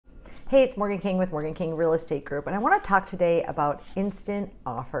Hey, it's Morgan King with Morgan King Real Estate Group, and I want to talk today about instant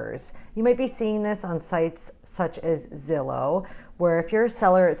offers. You might be seeing this on sites such as Zillow, where if you're a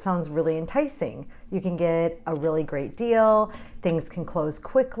seller, it sounds really enticing. You can get a really great deal, things can close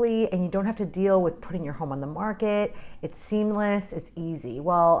quickly, and you don't have to deal with putting your home on the market. It's seamless, it's easy.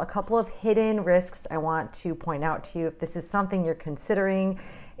 Well, a couple of hidden risks I want to point out to you if this is something you're considering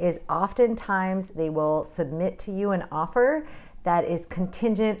is oftentimes they will submit to you an offer that is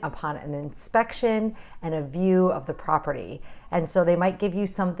contingent upon an inspection and a view of the property. And so they might give you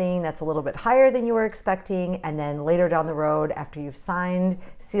something that's a little bit higher than you were expecting, and then later down the road, after you've signed,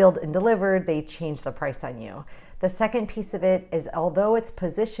 sealed, and delivered, they change the price on you. The second piece of it is, although it's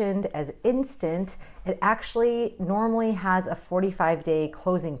positioned as instant, it actually normally has a 45-day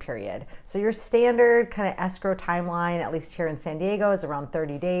closing period. So your standard kind of escrow timeline, at least here in San Diego, is around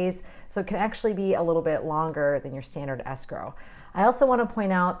 30 days. So it can actually be a little bit longer than your standard escrow. I also want to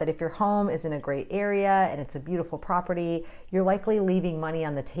point out that if your home is in a great area and it's a beautiful property, you're likely leaving money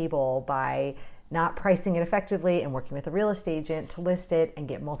on the table by not pricing it effectively and working with a real estate agent to list it and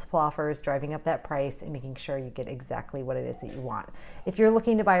get multiple offers, driving up that price and making sure you get exactly what it is that you want. If you're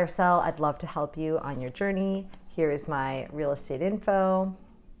looking to buy or sell, I'd love to help you on your journey. Here is my real estate info,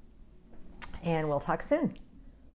 and we'll talk soon.